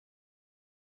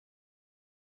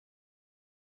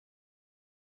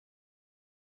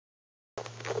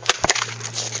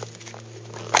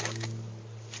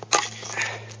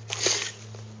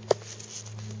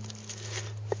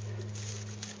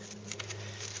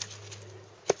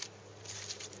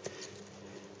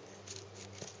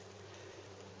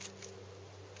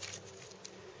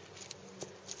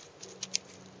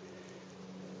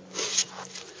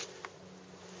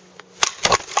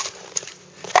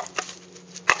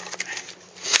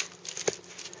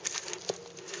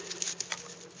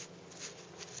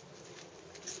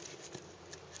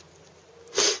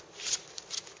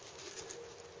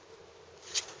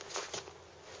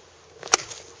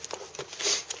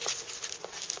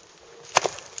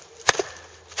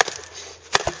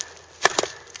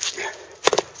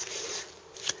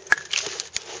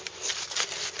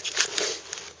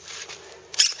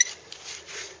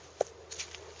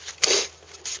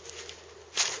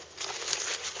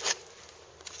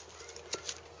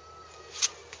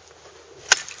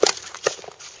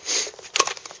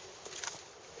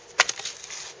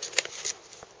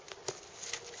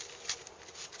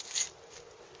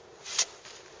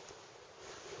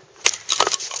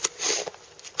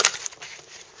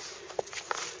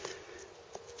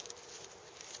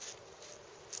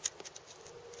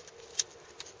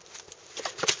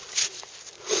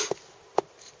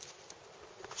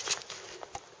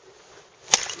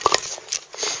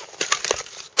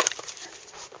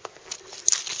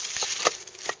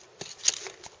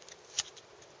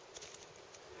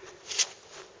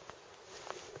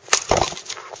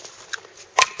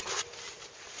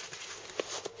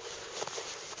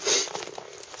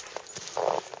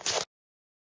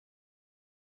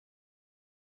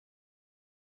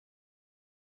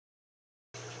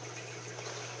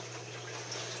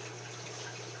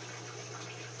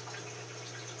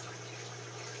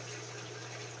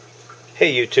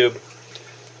Hey YouTube,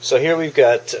 so here we've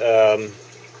got the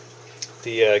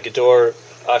Gedore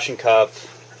Ochsenkopf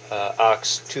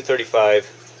Ox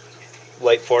 235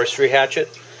 light forestry hatchet.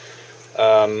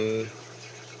 A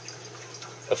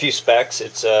few specs.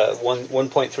 It's a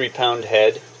 1.3 pound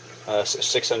head,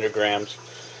 600 grams,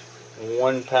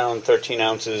 1 pound 13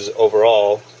 ounces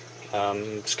overall.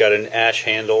 It's got an ash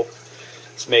handle.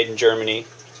 It's made in Germany.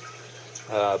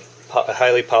 A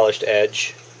highly polished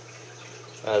edge.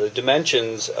 The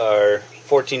dimensions are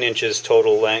 14 inches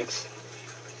total length.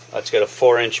 It's got a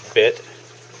 4-inch bit,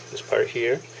 this part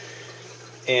here,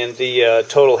 and the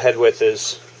total head width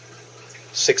is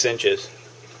 6 inches.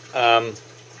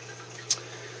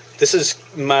 This is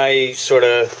my sort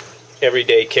of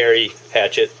everyday carry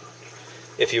hatchet,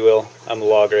 if you will. I'm a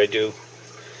logger. I do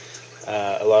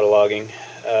a lot of logging,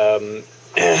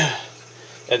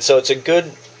 and so it's a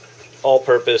good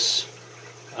all-purpose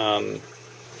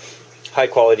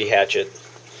high-quality hatchet.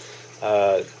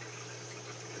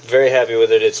 Very happy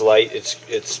with it. It's light.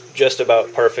 It's just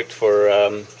about perfect for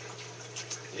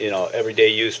everyday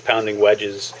use, pounding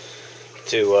wedges,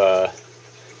 to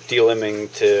delimbing,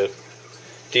 to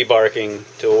debarking,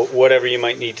 to whatever you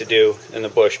might need to do in the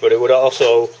bush. But it would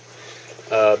also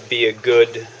be a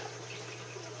good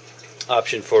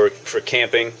option for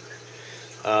camping.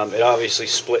 It obviously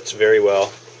splits very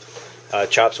well,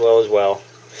 chops well as well.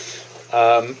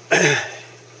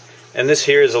 And this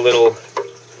here is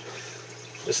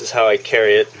this is how I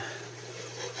carry it.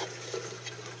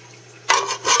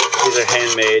 These are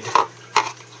handmade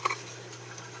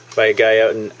by a guy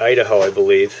out in Idaho, I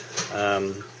believe.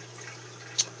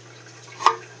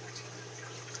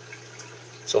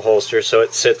 It's a holster, so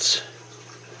it sits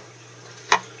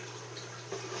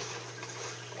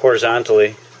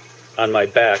horizontally on my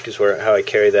back, is how I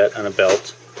carry that on a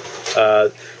belt.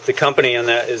 The company on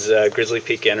that is Grizzly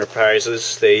Peak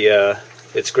Enterprises.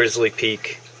 It's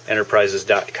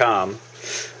grizzlypeakenterprises.com,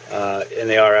 and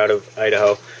they are out of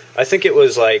Idaho. I think it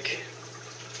was like,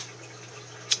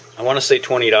 I want to say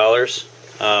 $20.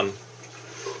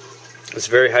 It's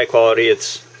very high quality.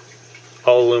 It's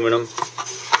all aluminum,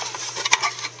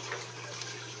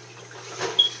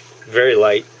 very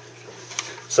light.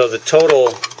 So the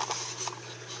total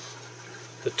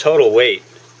weight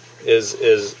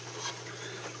is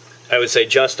I would say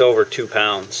just over 2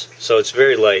 pounds. So it's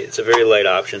very light. It's a very light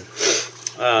option.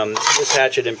 This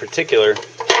hatchet in particular,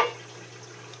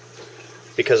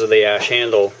 because of the ash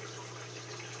handle,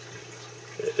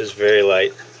 is very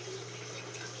light.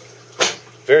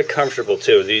 Very comfortable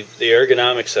too. The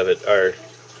ergonomics of it are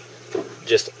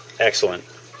just excellent.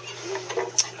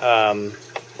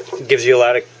 It gives you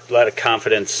a lot of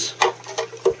confidence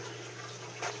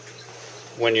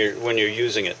when you're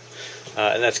using it.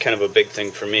 And that's kind of a big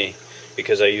thing for me,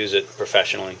 because I use it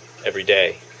professionally every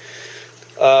day.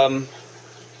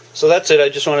 So that's it. I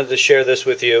just wanted to share this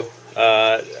with you.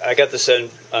 I got this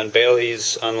on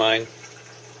Bailey's online.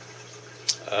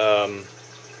 I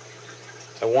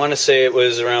want to say it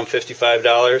was around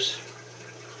 $55,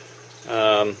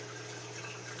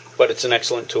 but it's an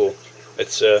excellent tool.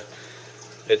 It's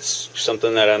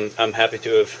something that I'm happy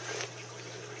to have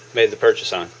made the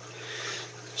purchase on.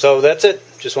 So that's it.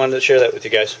 Just wanted to share that with you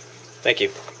guys. Thank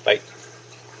you. Bye.